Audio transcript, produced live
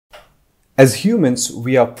As humans,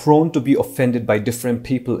 we are prone to be offended by different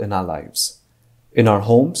people in our lives, in our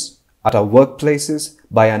homes, at our workplaces,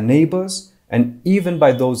 by our neighbors, and even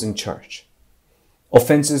by those in church.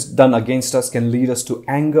 Offenses done against us can lead us to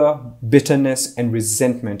anger, bitterness, and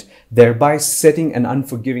resentment, thereby setting an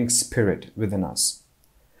unforgiving spirit within us.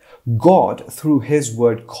 God, through His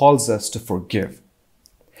Word, calls us to forgive.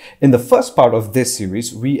 In the first part of this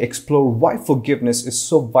series, we explore why forgiveness is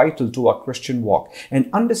so vital to our Christian walk and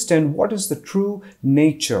understand what is the true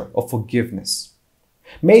nature of forgiveness.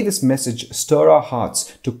 May this message stir our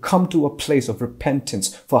hearts to come to a place of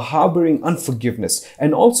repentance for harboring unforgiveness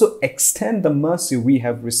and also extend the mercy we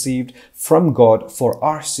have received from God for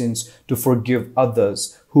our sins to forgive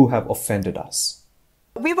others who have offended us.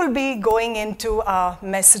 We will be going into our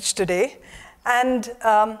message today, and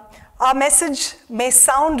our message may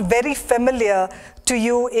sound very familiar to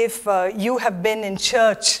you if you have been in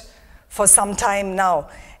church for some time now.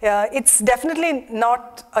 It's definitely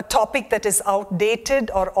not a topic that is outdated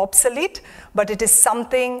or obsolete, but it is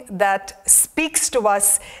something that speaks to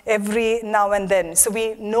us every now and then. So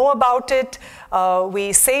we know about it,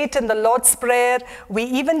 we say it in the Lord's Prayer, we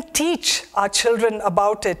even teach our children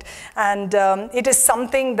about it, and it is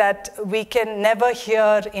something that we can never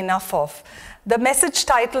hear enough of. The message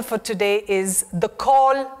title for today is The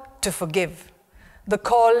Call to Forgive. The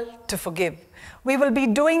Call to Forgive. We will be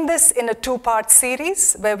doing this in a two-part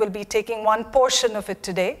series where we'll be taking one portion of it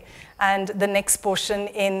today and the next portion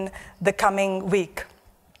in the coming week.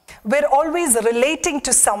 We're always relating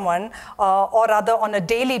to someone or rather on a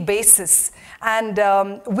daily basis, and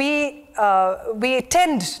we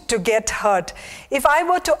tend to get hurt. If I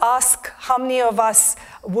were to ask how many of us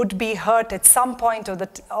would be hurt at some point or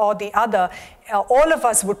the other, all of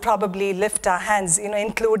us would probably lift our hands,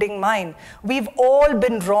 including mine. We've all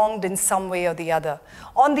been wronged in some way or the other.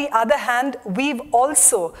 On the other hand, we've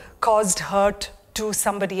also caused hurt to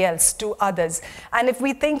somebody else, to others. And if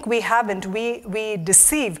we think we haven't, we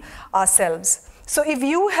deceive ourselves. So if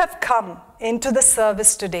you have come into the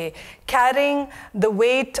service today carrying the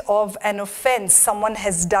weight of an offense someone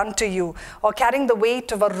has done to you, or carrying the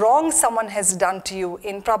weight of a wrong someone has done to you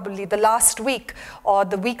in probably the last week or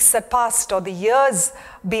the weeks that passed or the years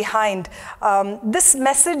behind, this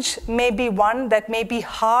message may be one that may be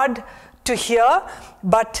hard to hear,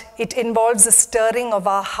 but it involves a stirring of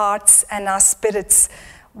our hearts and our spirits.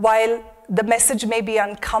 While the message may be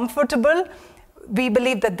uncomfortable, we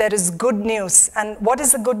believe that there is good news. And what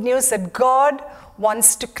is the good news? That God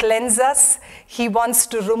wants to cleanse us. He wants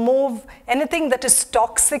to remove anything that is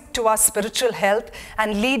toxic to our spiritual health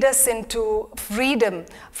and lead us into freedom,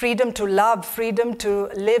 freedom to love, freedom to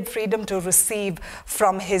live, freedom to receive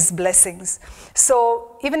from His blessings.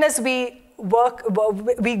 So even as we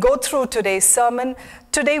go through today's sermon,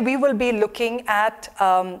 today we will be looking at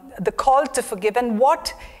the call to forgive and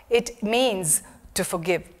what it means to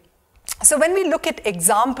forgive. So when we look at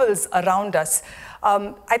examples around us,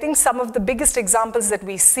 I think some of the biggest examples that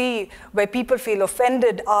we see where people feel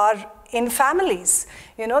offended are in families.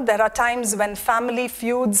 There are times when family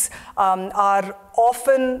feuds are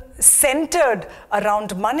often centered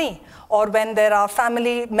around money, or when there are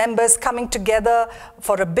family members coming together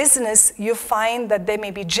for a business, you find that there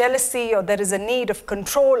may be jealousy, or there is a need of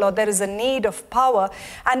control, or there is a need of power,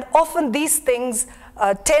 and often these things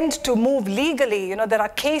tend to move legally. There are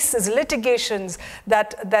cases, litigations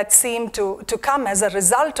that seem to come as a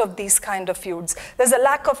result of these kind of feuds. There's a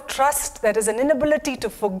lack of trust, there is an inability to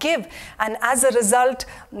forgive, and as a result,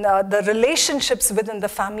 the relationships within the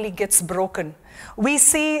family gets broken. We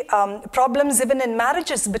see problems even in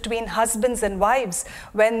marriages between husbands and wives.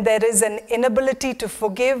 When there is an inability to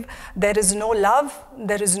forgive, there is no love,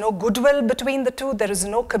 there is no goodwill between the two, there is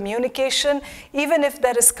no communication. Even if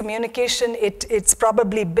there is communication, it's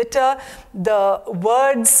probably bitter. The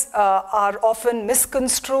words are often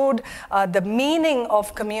misconstrued. The meaning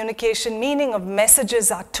of communication, meaning of messages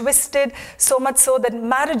are twisted, so much so that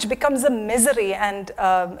marriage becomes a misery, and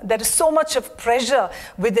there is so much of pressure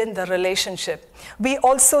within the relationship. We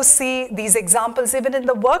also see these examples even in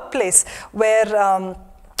the workplace where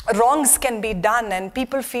wrongs can be done and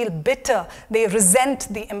people feel bitter. They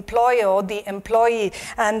resent the employer or the employee,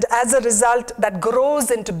 and as a result that grows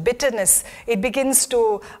into bitterness. It begins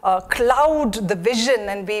to cloud the vision,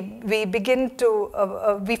 and we begin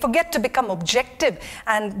to we forget to become objective,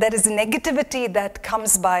 and there is negativity that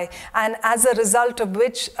comes by, and as a result of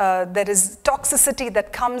which there is toxicity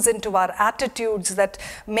that comes into our attitudes that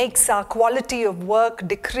makes our quality of work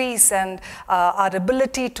decrease, and our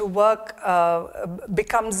ability to work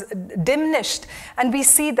becomes becomes diminished. And we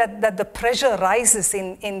see that the pressure rises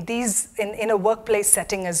in a workplace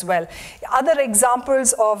setting as well. Other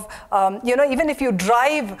examples of, even if you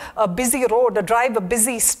drive a busy road or drive a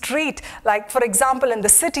busy street, like for example, in the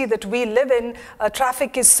city that we live in,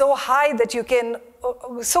 traffic is so high that you can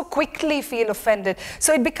so quickly feel offended.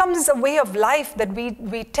 So it becomes a way of life that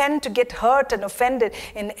we tend to get hurt and offended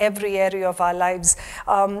in every area of our lives.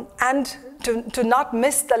 And to not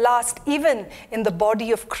miss the last, even in the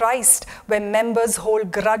body of Christ, where members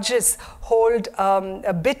hold grudges, hold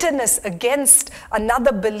a bitterness against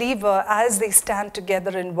another believer as they stand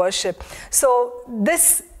together in worship. So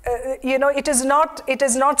this it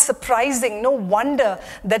is not surprising, no wonder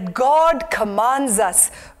that God commands us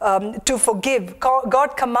to forgive.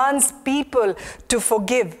 God commands people to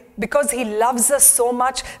forgive because he loves us so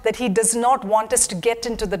much that he does not want us to get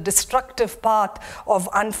into the destructive path of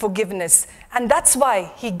unforgiveness. And that's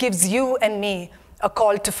why he gives you and me a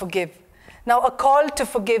call to forgive. Now, a call to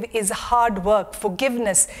forgive is hard work.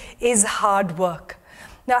 Forgiveness is hard work.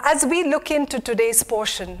 Now, as we look into today's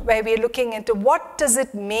portion, where we're looking into what does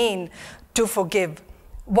it mean to forgive?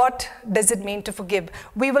 What does it mean to forgive?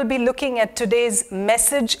 We will be looking at today's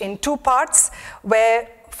message in two parts, where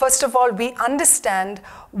first of all, we understand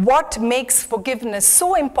what makes forgiveness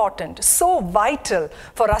so important, so vital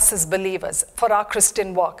for us as believers, for our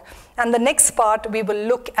Christian walk. And the next part we will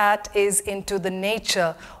look at is into the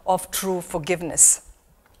nature of true forgiveness.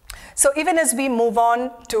 So even as we move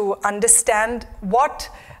on to understand why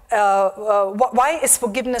is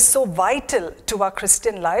forgiveness so vital to our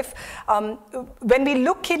Christian life, when we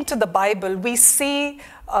look into the Bible, we see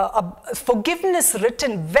forgiveness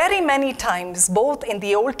written very many times, both in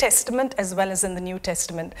the Old Testament as well as in the New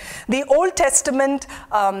Testament. The Old Testament,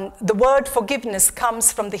 the word forgiveness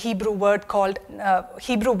comes from the Hebrew word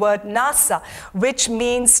nasa, which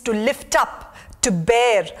means to lift up, to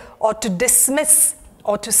bear, or to dismiss,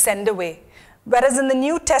 or to send away. Whereas in the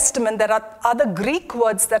New Testament, there are other Greek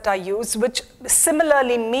words that are used which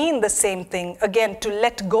similarly mean the same thing. Again, to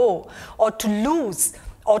let go, or to lose,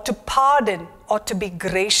 or to pardon, or to be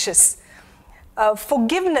gracious.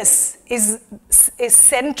 Forgiveness is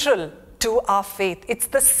central to our faith. It's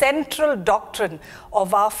the central doctrine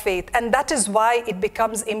of our faith, and that is why it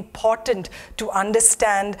becomes important to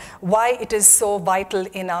understand why it is so vital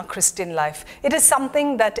in our Christian life. It is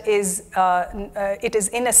something that is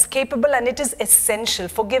inescapable, and it is essential.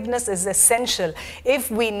 Forgiveness is essential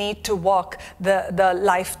if we need to walk the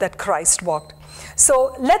life that Christ walked.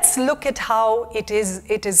 So let's look at how it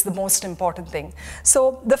is the most important thing.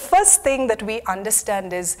 So the first thing that we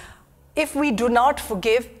understand is, if we do not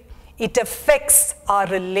forgive, it affects our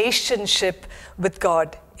relationship with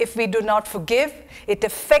God. If we do not forgive, it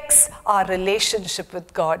affects our relationship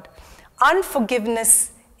with God.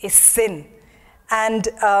 Unforgiveness is sin. And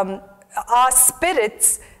our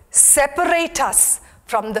spirits separate us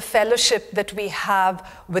from the fellowship that we have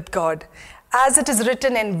with God. As it is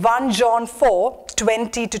written in 1 John 4,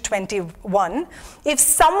 20 to 21, if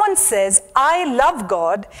someone says, I love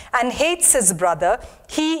God, and hates his brother,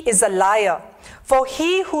 he is a liar. For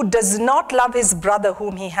he who does not love his brother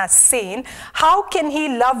whom he has seen, how can he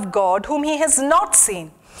love God whom he has not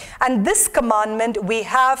seen? And this commandment we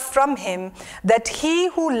have from him, that he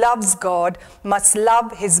who loves God must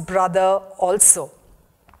love his brother also.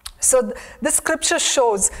 So the scripture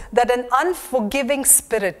shows that an unforgiving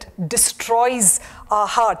spirit destroys our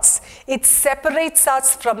hearts. It separates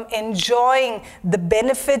us from enjoying the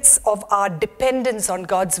benefits of our dependence on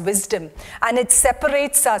God's wisdom. And it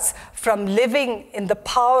separates us from living in the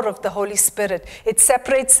power of the Holy Spirit. It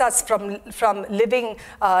separates us from living,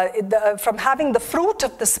 from having the fruit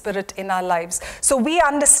of the Spirit in our lives. So we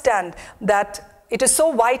understand that it is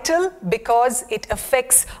so vital because it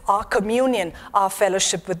affects our communion, our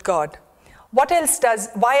fellowship with God.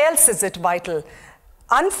 Why else is it vital?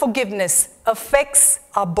 Unforgiveness affects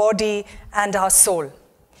our body and our soul.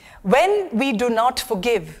 When we do not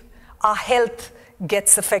forgive, our health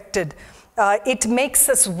gets affected. It makes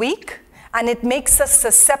us weak, and it makes us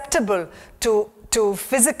susceptible to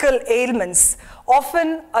physical ailments.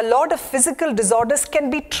 Often, a lot of physical disorders can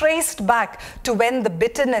be traced back to when the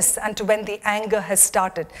bitterness and to when the anger has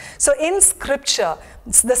started. So in Scripture,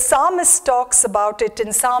 the psalmist talks about it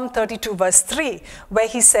in Psalm 32 verse 3, where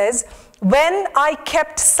he says, when I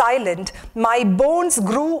kept silent, my bones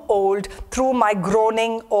grew old through my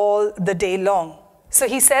groaning all the day long. So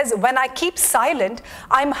he says, when I keep silent,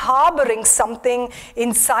 I'm harboring something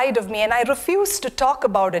inside of me, and I refuse to talk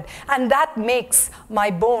about it. And that makes my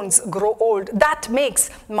bones grow old. That makes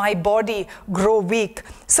my body grow weak.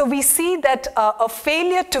 So we see that a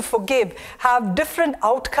failure to forgive have different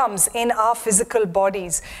outcomes in our physical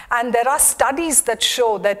bodies. And there are studies that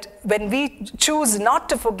show that when we choose not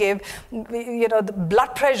to forgive, the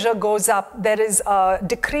blood pressure goes up, there is a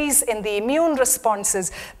decrease in the immune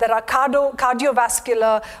responses, there are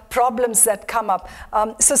cardiovascular problems that come up.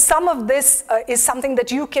 So some of this is something that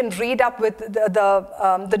you can read up with.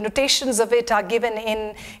 The notations of it are given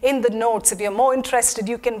in the notes. If you're more interested,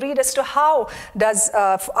 you can read as to how does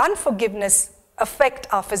unforgiveness affect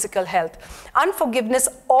our physical health. Unforgiveness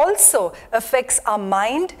also affects our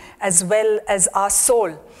mind as well as our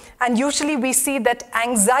soul. And usually we see that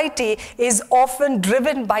anxiety is often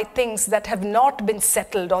driven by things that have not been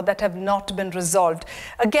settled or that have not been resolved.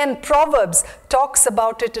 Again, Proverbs talks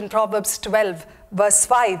about it in Proverbs 12, verse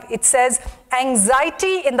 5. It says,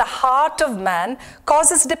 anxiety in the heart of man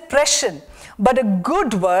causes depression, but a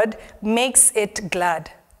good word makes it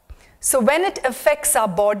glad. So when it affects our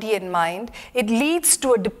body and mind, it leads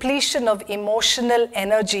to a depletion of emotional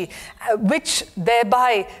energy, which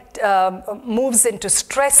thereby moves into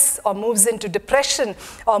stress or moves into depression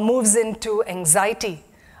or moves into anxiety.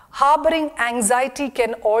 Harboring anxiety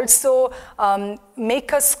can also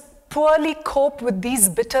make us poorly cope with these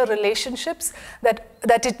bitter relationships,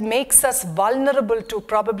 that it makes us vulnerable to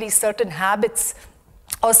probably certain habits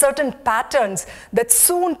or certain patterns that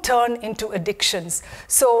soon turn into addictions.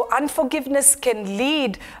 So unforgiveness can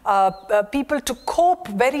lead people to cope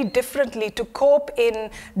very differently, to cope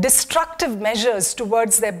in destructive measures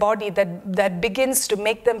towards their body that begins to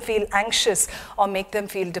make them feel anxious or make them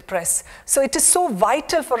feel depressed. So it is so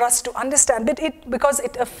vital for us to understand it because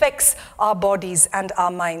it affects our bodies and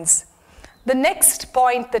our minds. The next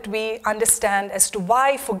point that we understand as to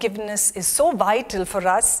why forgiveness is so vital for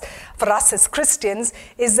us as Christians,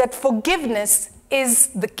 is that forgiveness is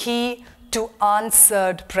the key to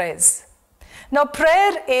answered prayers. Now,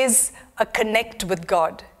 prayer is a connect with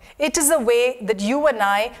God. It is a way that you and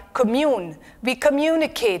I commune. We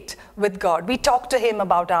communicate with God. We talk to Him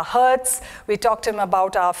about our hurts. We talk to Him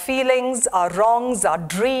about our feelings, our wrongs, our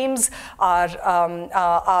dreams,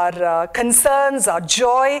 our concerns, our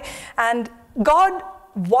joy. And God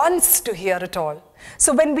wants to hear it all.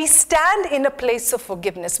 So when we stand in a place of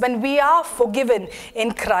forgiveness, when we are forgiven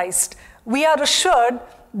in Christ, we are assured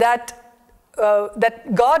that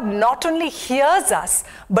that God not only hears us,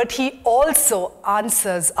 but He also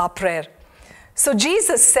answers our prayer. So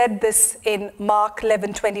Jesus said this in Mark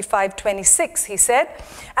 11:25-26. He said,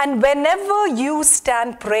 and whenever you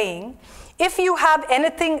stand praying, if you have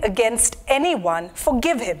anything against anyone,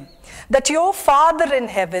 forgive him, that your Father in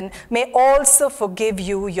heaven may also forgive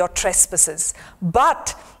you your trespasses.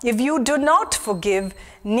 But if you do not forgive,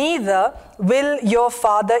 neither will your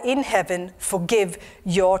Father in heaven forgive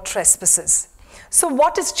your trespasses. So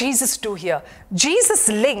what does Jesus do here? Jesus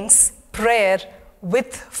links prayer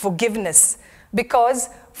with forgiveness, because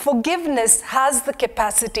forgiveness has the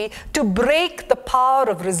capacity to break the power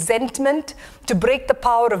of resentment, to break the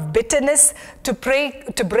power of bitterness, to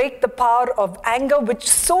break the power of anger, which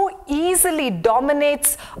so easily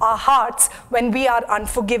dominates our hearts when we are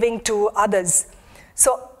unforgiving to others.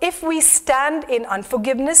 So if we stand in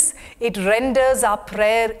unforgiveness, it renders our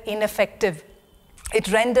prayer ineffective. It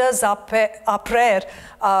renders our prayer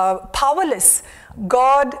powerless.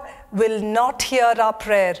 God will not hear our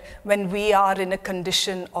prayer when we are in a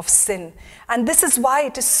condition of sin. And this is why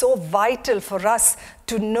it is so vital for us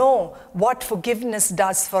to know what forgiveness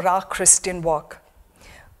does for our Christian walk.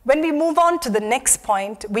 When we move on to the next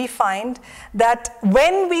point, we find that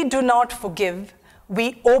when we do not forgive,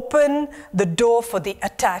 we open the door for the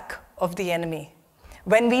attack of the enemy.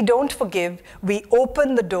 When we don't forgive, we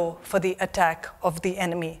open the door for the attack of the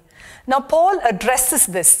enemy. Now, Paul addresses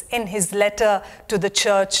this in his letter to the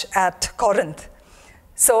church at Corinth.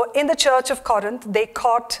 So, in the church of Corinth, they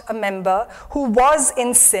caught a member who was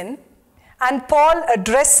in sin, and Paul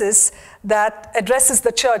addresses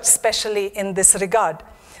the church especially in this regard.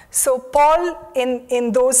 So, Paul,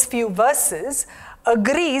 in those few verses,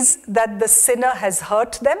 agrees that the sinner has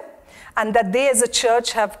hurt them, and that they as a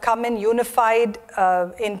church have come in unified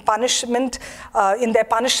in their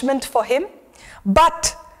punishment for him.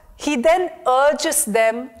 But he then urges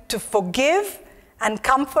them to forgive and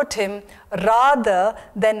comfort him rather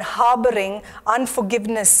than harboring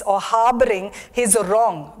unforgiveness or harboring his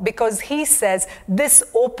wrong, because he says this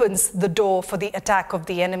opens the door for the attack of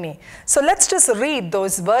the enemy. So let's just read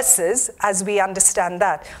those verses as we understand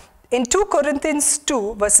that. In 2 Corinthians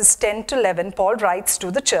 2, verses 10 to 11, Paul writes to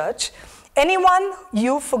the church, anyone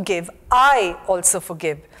you forgive, I also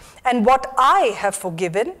forgive. And what I have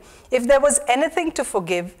forgiven, if there was anything to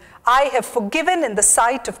forgive, I have forgiven in the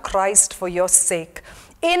sight of Christ for your sake,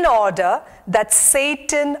 in order that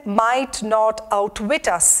Satan might not outwit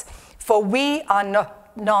us, for we are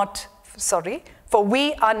not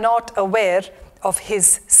aware of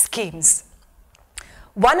his schemes.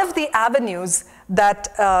 One of the avenues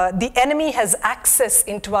that the enemy has access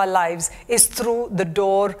into our lives is through the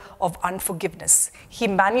door of unforgiveness. He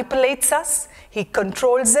manipulates us, he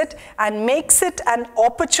controls it, and makes it an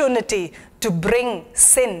opportunity to bring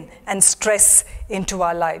sin and stress into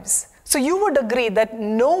our lives. So you would agree that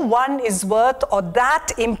no one is worth or that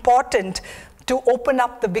important to open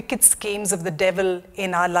up the wicked schemes of the devil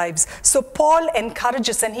in our lives. So Paul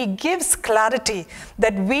encourages and he gives clarity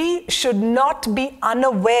that we should not be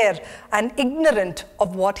unaware and ignorant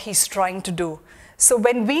of what he's trying to do. So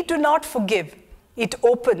when we do not forgive, it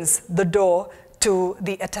opens the door to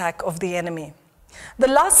the attack of the enemy. The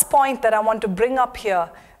last point that I want to bring up here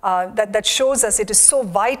that shows us it is so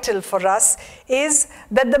vital for us is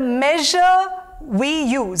that the measure we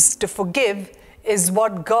use to forgive is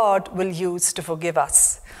what God will use to forgive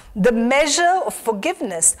us. The measure of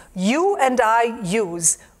forgiveness you and I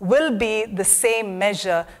use will be the same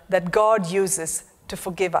measure that God uses to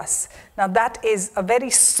forgive us. Now that is a very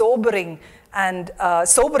sobering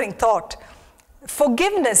thought.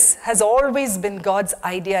 Forgiveness has always been God's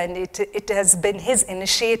idea, and it has been his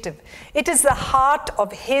initiative. It is the heart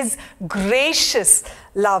of his gracious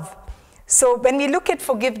love. So when we look at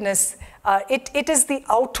forgiveness, it is the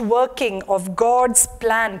outworking of God's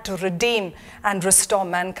plan to redeem and restore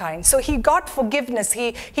mankind. So he got forgiveness.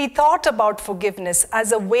 He thought about forgiveness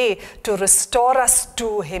as a way to restore us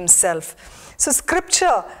to himself. So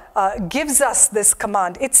scripture gives us this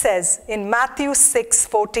command. It says in Matthew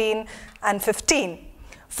 6:14 and 15,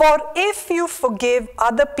 "For if you forgive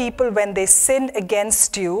other people when they sin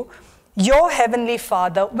against you, your heavenly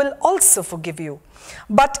Father will also forgive you.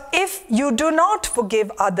 But if you do not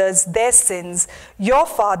forgive others their sins, your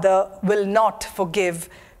Father will not forgive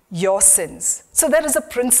your sins." So there is a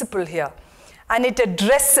principle here, and it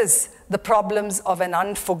addresses the problems of an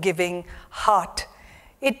unforgiving heart.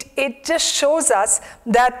 It just shows us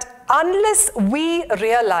that unless we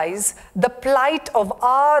realize the plight of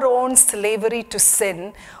our own slavery to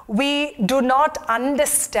sin, we do not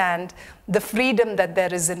understand the freedom that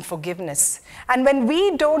there is in forgiveness. And when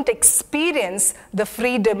we don't experience the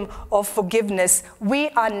freedom of forgiveness, we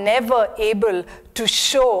are never able to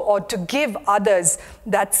show or to give others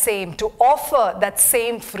that same, to offer that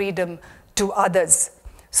same freedom to others.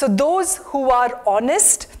 So those who are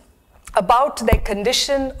honest about their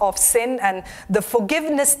condition of sin and the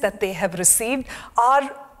forgiveness that they have received are,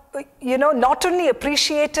 not only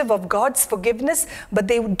appreciative of God's forgiveness, but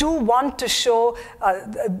they do want to show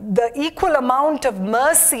the equal amount of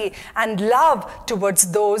mercy and love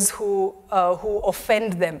towards those who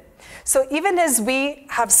offend them. So even as we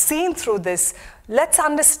have seen through this, let's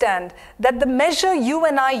understand that the measure you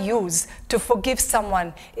and I use to forgive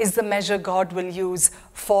someone is the measure God will use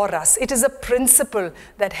for us. It is a principle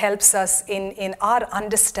that helps us in our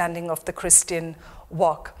understanding of the Christian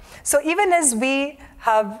walk. So even as we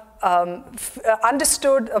have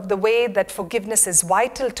understood of the way that forgiveness is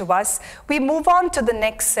vital to us, we move on to the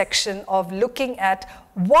next section of looking at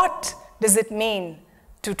what does it mean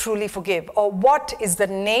to truly forgive, or what is the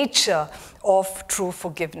nature of true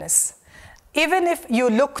forgiveness. Even if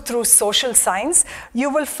you look through social science, you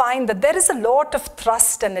will find that there is a lot of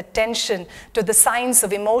thrust and attention to the science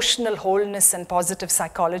of emotional wholeness and positive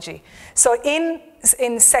psychology. So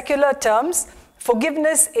in secular terms,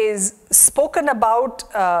 forgiveness is spoken about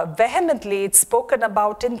vehemently, it's spoken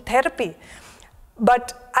about in therapy.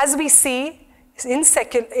 But as we see in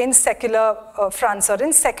secular France or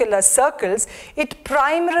in secular circles, it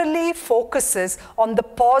primarily focuses on the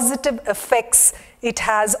positive effects it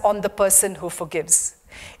has on the person who forgives.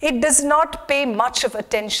 It does not pay much of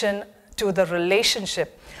attention to the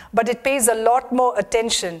relationship, but it pays a lot more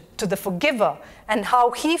attention to the forgiver and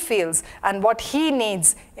how he feels and what he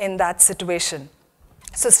needs in that situation.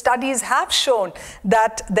 So studies have shown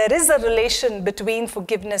that there is a relation between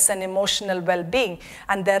forgiveness and emotional well-being,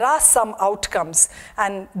 and there are some outcomes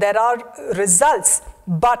and there are results,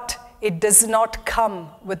 but it does not come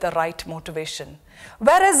with the right motivation.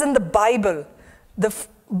 Whereas in the Bible, the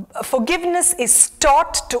forgiveness is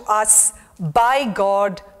taught to us by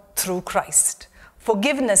God through Christ.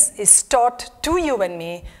 Forgiveness is taught to you and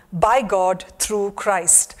me by God through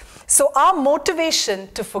Christ. So our motivation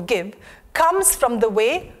to forgive comes from the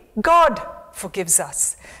way God forgives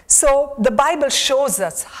us. So the Bible shows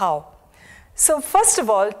us how. So first of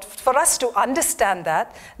all, for us to understand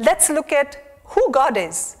that, let's look at who God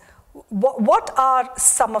is. What are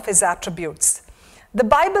some of his attributes? The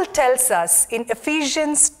Bible tells us in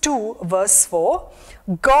Ephesians 2 verse 4,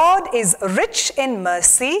 God is rich in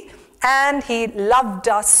mercy and he loved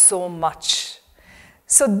us so much.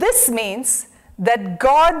 So this means that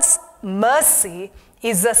God's mercy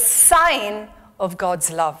is a sign of God's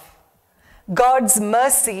love. God's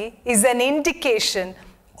mercy is an indication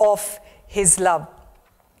of his love.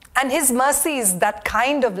 And his mercy is that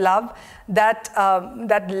kind of love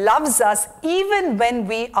that loves us even when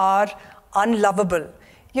we are unlovable.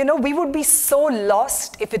 You know, we would be so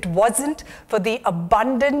lost if it wasn't for the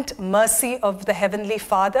abundant mercy of the Heavenly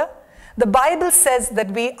Father. The Bible says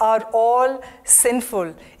that we are all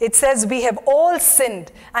sinful. It says we have all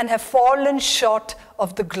sinned and have fallen short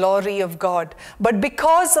of the glory of God. But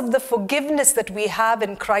because of the forgiveness that we have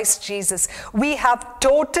in Christ Jesus, we have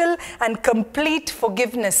total and complete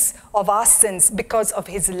forgiveness of our sins because of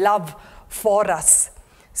his love for us.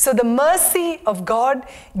 So the mercy of God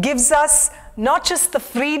gives us not just the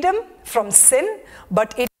freedom from sin,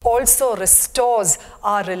 but it also restores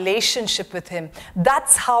our relationship with him.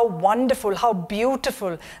 That's how wonderful, how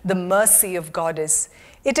beautiful the mercy of God is.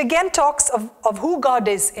 It again talks of who God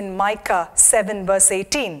is in Micah 7 verse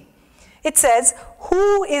 18. It says,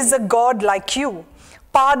 "Who is a God like you,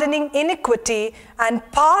 pardoning iniquity and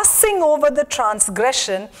passing over the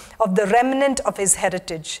transgression of the remnant of his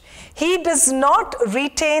heritage? He does not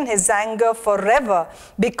retain his anger forever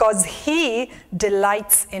because he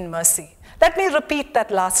delights in mercy." Let me repeat that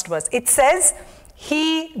last verse. It says,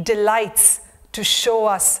 he delights to show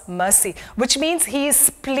us mercy, which means he is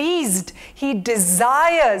pleased, he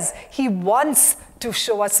desires, he wants to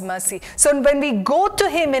show us mercy. So when we go to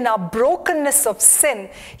him in our brokenness of sin,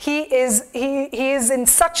 he is in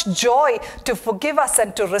such joy to forgive us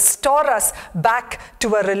and to restore us back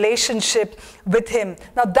to a relationship with him.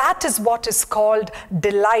 Now that is what is called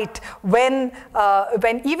delight. When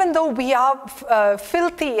even though we are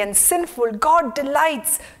filthy and sinful, God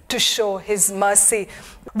delights to show his mercy.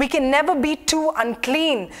 We can never be too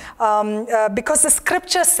unclean because the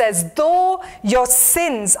scripture says, though your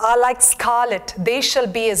sins are like scarlet, they shall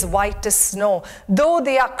be as white as snow. Though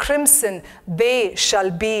they are crimson, they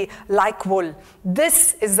shall be like wool.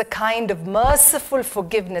 This is the kind of merciful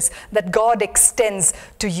forgiveness that God extends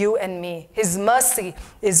to you and me. His mercy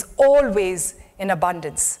is always in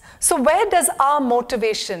abundance. So where does our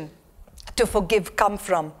motivation to forgive come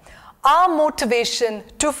from? Our motivation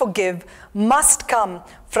to forgive must come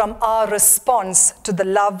from our response to the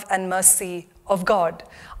love and mercy of God.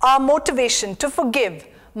 Our motivation to forgive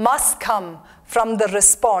must come from the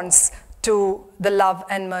response to the love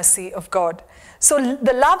and mercy of God. So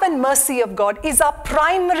the love and mercy of God is our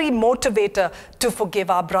primary motivator to forgive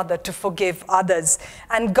our brother, to forgive others.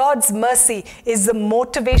 And God's mercy is the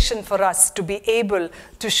motivation for us to be able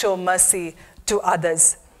to show mercy to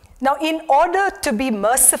others. Now, in order to be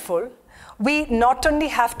merciful, we not only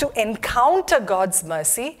have to encounter God's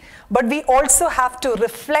mercy, but we also have to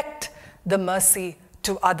reflect the mercy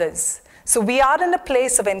to others. So we are in a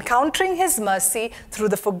place of encountering his mercy through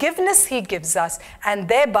the forgiveness he gives us, and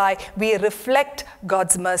thereby we reflect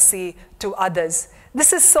God's mercy to others.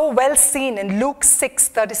 This is so well seen in Luke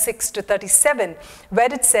 6:36-37,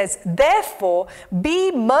 where it says, "Therefore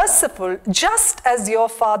be merciful, just as your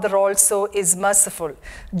Father also is merciful.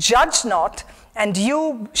 Judge not, and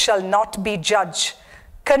you shall not be judged.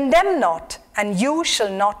 Condemn not, and you shall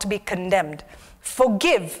not be condemned.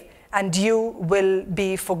 Forgive, and you will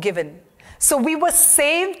be forgiven." So we were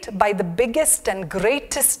saved by the biggest and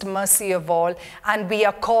greatest mercy of all, and we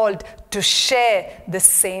are called to share the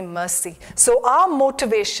same mercy. So our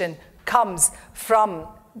motivation comes from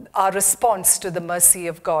our response to the mercy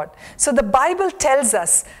of God. So the Bible tells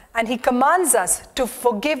us, and he commands us to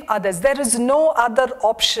forgive others. There is no other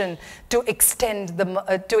option to extend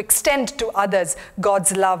to others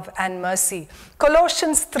God's love and mercy.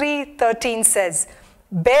 Colossians 3:13 says,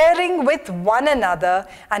 "Bearing with one another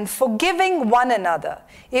and forgiving one another.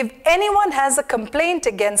 If anyone has a complaint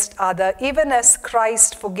against other, even as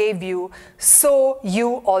Christ forgave you, so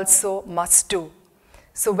you also must do."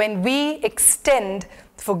 So when we extend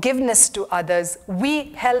forgiveness to others,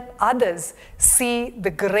 we help others see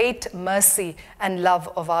the great mercy and love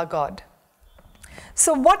of our God.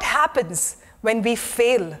 So what happens when we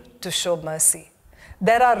fail to show mercy?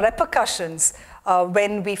 There are repercussions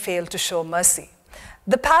when we fail to show mercy.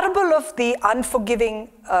 The parable of the unforgiving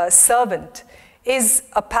servant is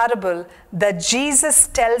a parable that Jesus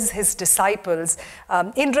tells his disciples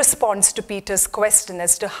in response to Peter's question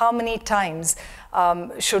as to how many times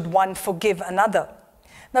should one forgive another.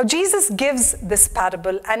 Now, Jesus gives this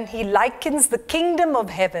parable and he likens the kingdom of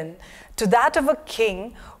heaven to that of a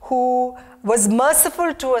king who was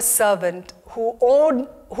merciful to a servant who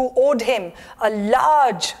owed him a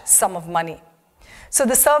large sum of money. So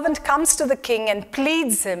the servant comes to the king and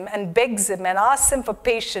pleads him and begs him and asks him for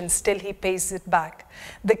patience till he pays it back.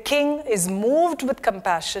 The king is moved with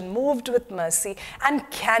compassion, moved with mercy, and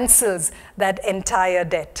cancels that entire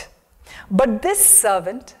debt. But this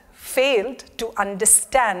servant failed to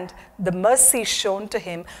understand the mercy shown to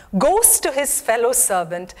him, goes to his fellow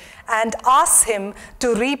servant and asks him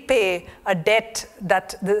to repay a debt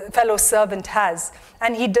that the fellow servant has.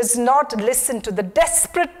 And he does not listen to the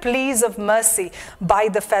desperate pleas of mercy by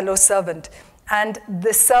the fellow servant. And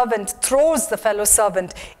the servant throws the fellow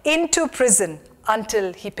servant into prison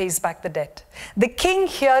until he pays back the debt. The king,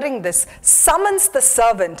 hearing this, summons the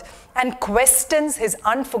servant and questions his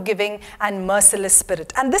unforgiving and merciless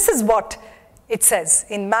spirit. And this is what it says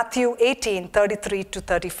in Matthew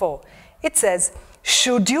 18:33-34. It says,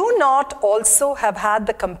 "Should you not also have had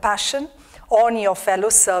the compassion on your fellow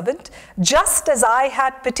servant, just as I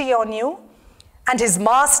had pity on you?" And his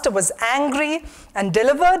master was angry and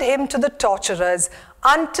delivered him to the torturers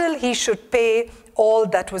until he should pay all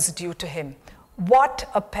that was due to him. What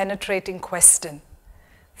a penetrating question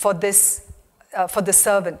for the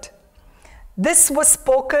servant. This was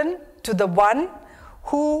spoken to the one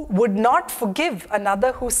who would not forgive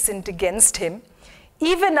another who sinned against him,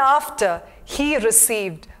 even after he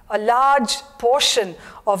received a large portion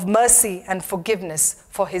of mercy and forgiveness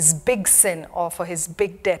for his big sin or for his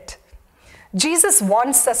big debt. Jesus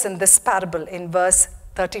warns us in this parable in verse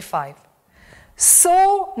 35.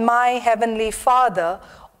 "So my heavenly Father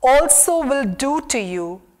also will do to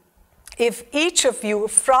you if each of you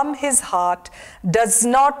from his heart does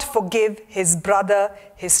not forgive his brother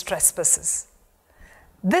his trespasses."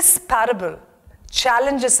 This parable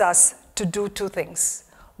challenges us to do two things.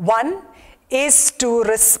 One is to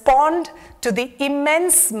respond to the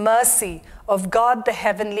immense mercy of God the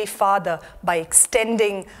Heavenly Father by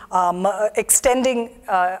extending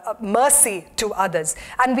mercy to others.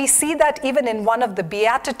 And we see that even in one of the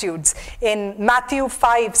Beatitudes in Matthew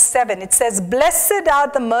 5:7. It says, "Blessed are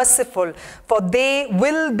the merciful, for they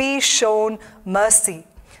will be shown mercy."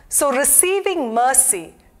 So receiving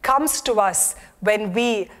mercy comes to us when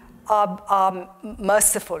we are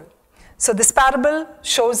merciful. So this parable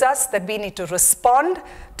shows us that we need to respond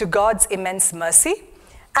to God's immense mercy.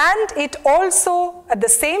 And it also, at the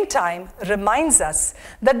same time, reminds us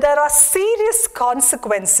that there are serious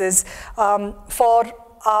consequences for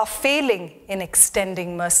our failing in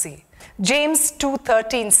extending mercy. James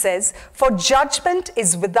 2:13 says, "For judgment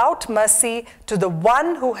is without mercy to the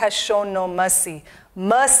one who has shown no mercy.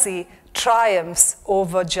 Mercy triumphs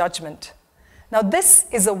over judgment." Now this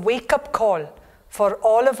is a wake-up call for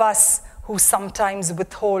all of us who sometimes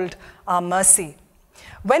withhold our mercy.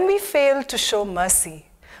 When we fail to show mercy,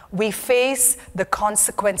 we face the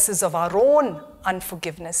consequences of our own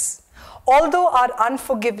unforgiveness. Although our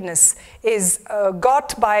unforgiveness is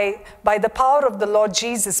got by the power of the Lord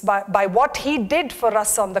Jesus, by what he did for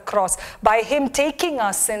us on the cross, by him taking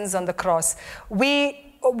our sins on the cross,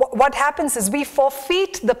 what happens is we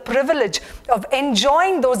forfeit the privilege of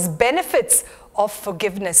enjoying those benefits of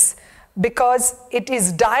forgiveness because it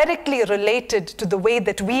is directly related to the way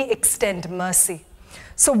that we extend mercy.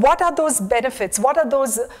 So what are those benefits? What are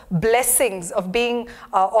those blessings of being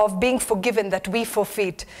forgiven that we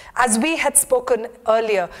forfeit? As we had spoken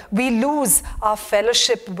earlier, we lose our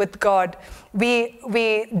fellowship with God.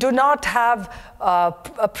 We do not have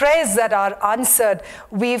prayers that are answered.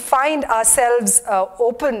 We find ourselves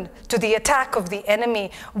open to the attack of the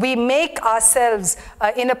enemy. We make ourselves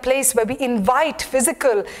in a place where we invite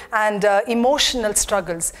physical and emotional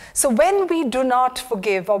struggles. So when we do not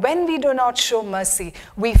forgive or when we do not show mercy,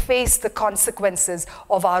 we face the consequences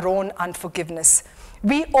of our own unforgiveness.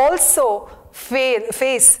 We also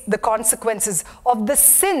face the consequences of the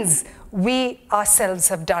sins we ourselves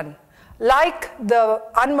have done. Like the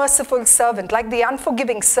unmerciful servant, like the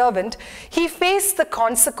unforgiving servant, he faced the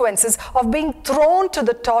consequences of being thrown to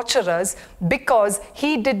the torturers because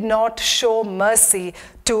he did not show mercy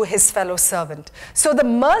to his fellow servant. So the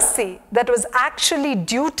mercy that was actually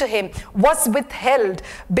due to him was withheld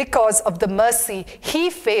because of the mercy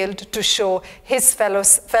he failed to show his fellow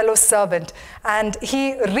servant, and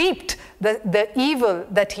he reaped the evil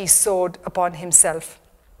that he sowed upon himself.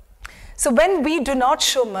 So when we do not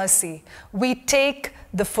show mercy, we take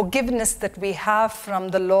the forgiveness that we have from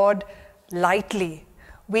the Lord lightly.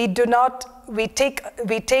 We take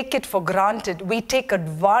it for granted. We take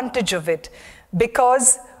advantage of it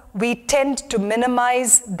because we tend to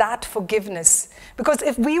minimize that forgiveness. Because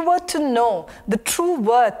if we were to know the true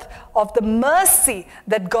worth of the mercy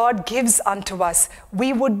that God gives unto us,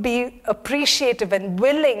 we would be appreciative and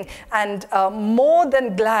willing and more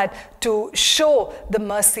than glad to show the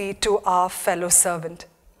mercy to our fellow servant.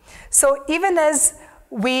 So even as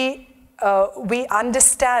we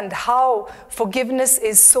understand how forgiveness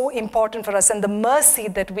is so important for us and the mercy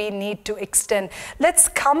that we need to extend, let's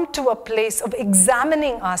come to a place of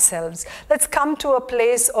examining ourselves. Let's come to a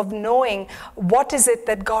place of knowing what is it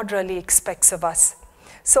that God really expects of us.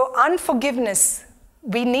 So unforgiveness,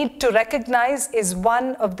 we need to recognize, is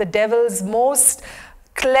one of the devil's most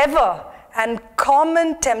clever and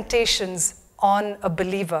common temptations on a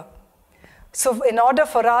believer. So in order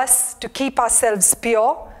for us to keep ourselves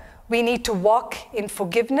pure, we need to walk in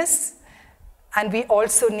forgiveness, and we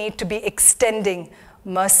also need to be extending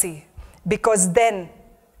mercy, because then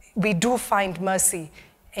we do find mercy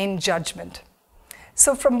in judgment.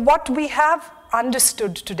 So from what we have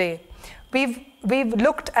understood today, we've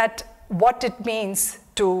looked at what it means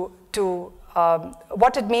to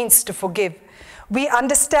forgive. We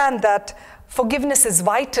understand that forgiveness is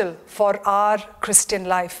vital for our Christian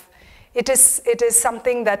life. It is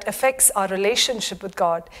something that affects our relationship with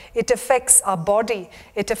God. It affects our body.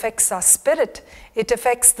 It affects our spirit. It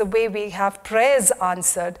affects the way we have prayers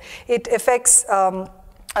answered. It affects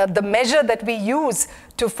the measure that we use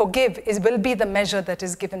to forgive will be the measure that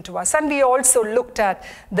is given to us. And we also looked at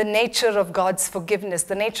the nature of God's forgiveness.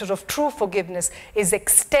 The nature of true forgiveness is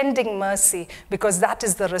extending mercy, because that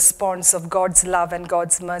is the response of God's love and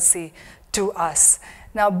God's mercy to us.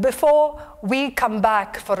 Now, before we come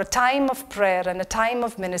back for a time of prayer and a time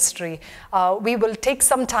of ministry, we will take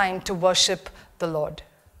some time to worship the Lord.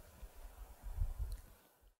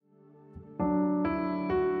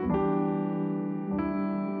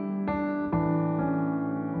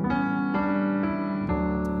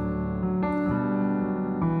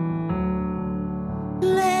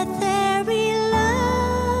 Let there be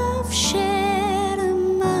love shared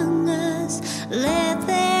among us. Let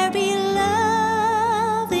there be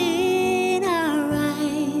love in our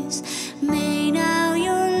eyes. May now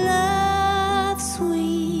your love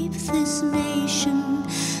sweep this nation.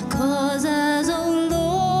 Cause us, O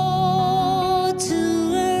Lord,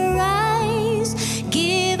 to arise.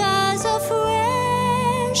 Give us a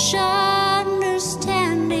fresh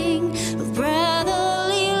understanding of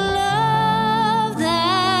brotherly love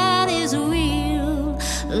that is real.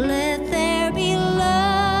 Let there be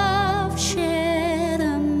love shared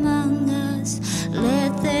among us.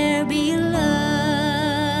 Let there be love.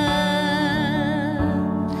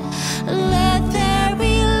 Let there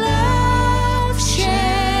be love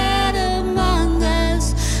shared among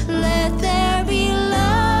us. Let there be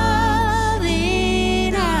love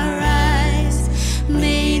in our eyes.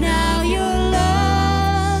 May now your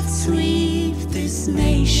love sweep this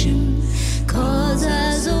nation. Cause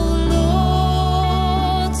us, O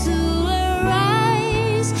Lord, to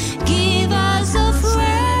arise. Give us a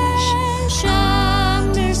fresh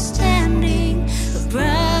understanding of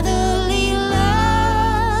brotherly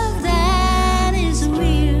love that is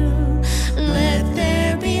real. Let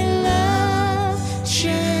there be love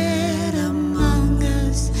shared among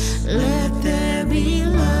us. Let there be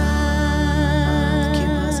love.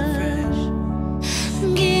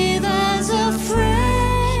 Give us a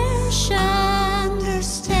fresh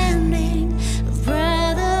understanding of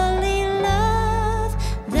brotherly love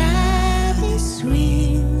that is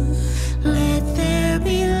real. Let there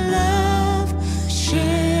be love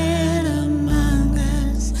shared among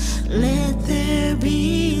us. Let there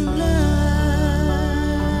be love.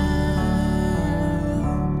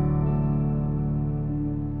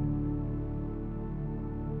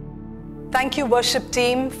 Thank you, worship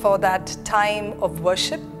team, for that time of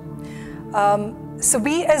worship. So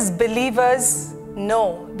we as believers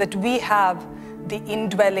know that we have the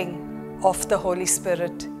indwelling of the Holy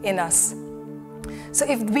Spirit in us. So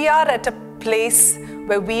if we are at a place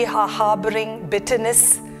where we are harboring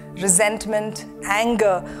bitterness, resentment,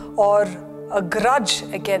 anger, or a grudge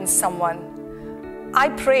against someone, I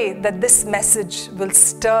pray that this message will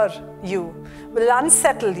stir you, will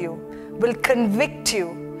unsettle you, will convict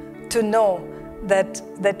you to know that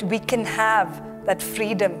we can have that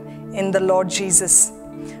freedom in the Lord Jesus.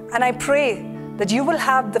 And I pray that you will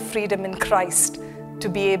have the freedom in Christ to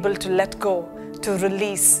be able to let go, to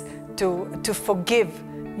release, to forgive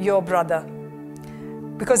your brother.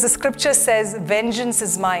 Because the scripture says, vengeance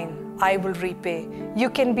is mine, I will repay. You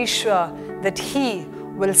can be sure that He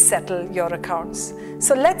will settle your accounts.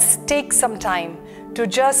 So let's take some time to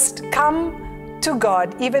just come to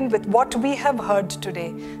God, even with what we have heard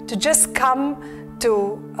today, to just come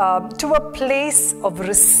to a place of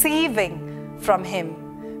receiving from Him,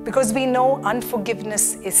 because we know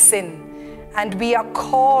unforgiveness is sin, and we are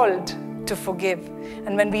called to forgive.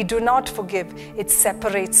 And when we do not forgive, it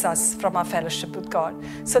separates us from our fellowship with God.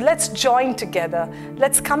 So let's join together.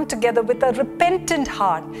 Let's come together with a repentant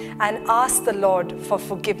heart and ask the Lord for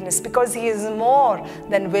forgiveness, because He is more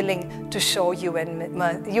than willing to show you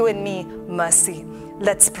and me mercy.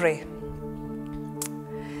 Let's pray.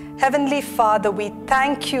 Heavenly Father, we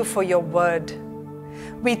thank you for your word.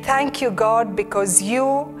 We thank you, God, because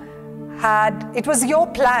it was your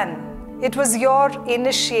plan. It was your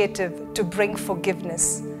initiative to bring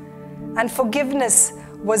forgiveness. And forgiveness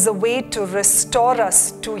was a way to restore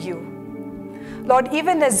us to you. Lord,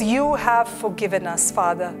 even as you have forgiven us,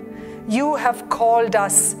 Father, you have called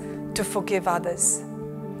us to forgive others.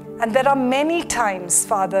 And there are many times,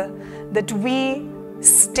 Father, that we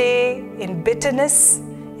stay in bitterness,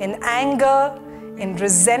 in anger, in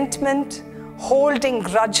resentment, holding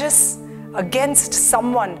grudges against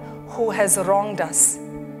someone who has wronged us.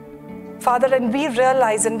 Father, and we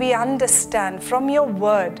realize and we understand from your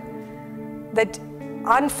word that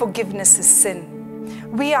unforgiveness is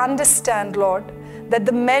sin. We understand, Lord, that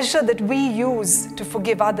the measure that we use to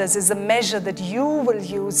forgive others is a measure that you will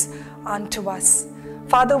use unto us.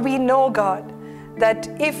 Father, we know, God, that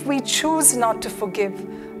if we choose not to forgive,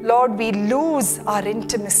 Lord, we lose our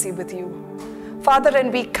intimacy with you. Father,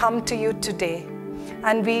 and we come to you today,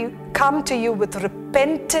 and we come to you with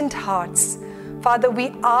repentant hearts. Father,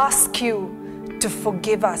 we ask you to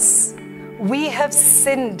forgive us. We have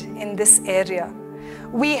sinned in this area.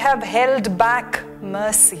 We have held back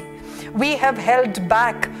mercy. We have held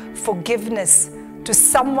back forgiveness to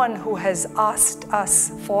someone who has asked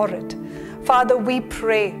us for it. Father, we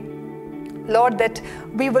pray, Lord, that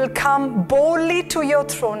we will come boldly to your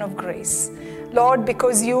throne of grace. Lord,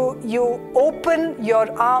 because you open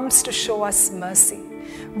your arms to show us mercy.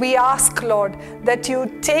 We ask, Lord, that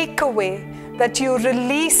you take away, that you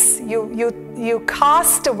release, you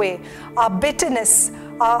cast away our bitterness,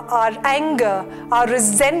 our anger, our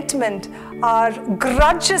resentment, our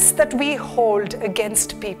grudges that we hold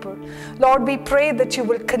against people. Lord, we pray that you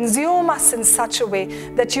will consume us in such a way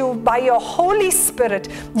that you, by your Holy Spirit,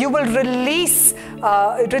 you will release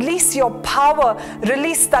your power,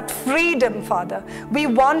 release that freedom, Father. We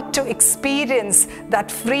want to experience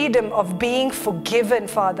that freedom of being forgiven,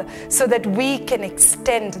 Father, so that we can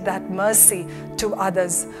extend that mercy to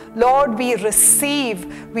others. Lord, we receive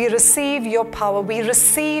your power. We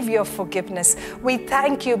receive your forgiveness. We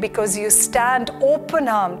thank you because you stand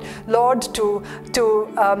open-armed, Lord, to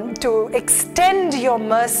extend your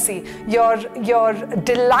mercy, your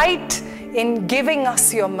delight in giving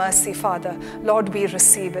us your mercy, Father. Lord, we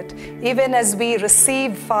receive it. Even as we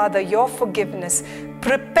receive, Father, your forgiveness,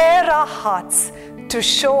 prepare our hearts to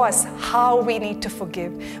show us how we need to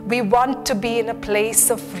forgive. We want to be in a place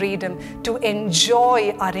of freedom, to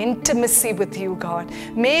enjoy our intimacy with you, God.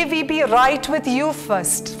 May we be right with you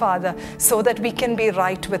first, Father, so that we can be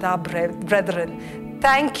right with our brethren.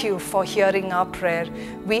 Thank you for hearing our prayer.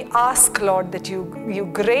 We ask, Lord, that you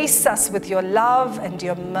grace us with your love and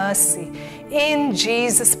your mercy. In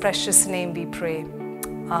Jesus' precious name we pray.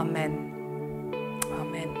 Amen.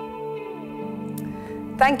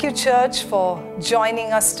 Thank you, church, for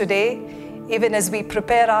joining us today, even as we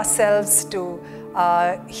prepare ourselves to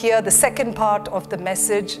hear the second part of the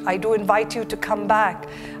message. I do invite you to come back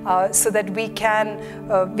so that we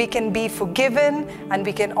can be forgiven, and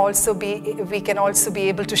we can also be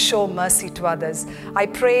able to show mercy to others. I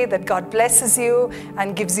pray that God blesses you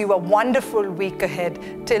and gives you a wonderful week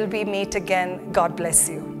ahead. Till we meet again, God bless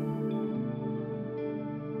you.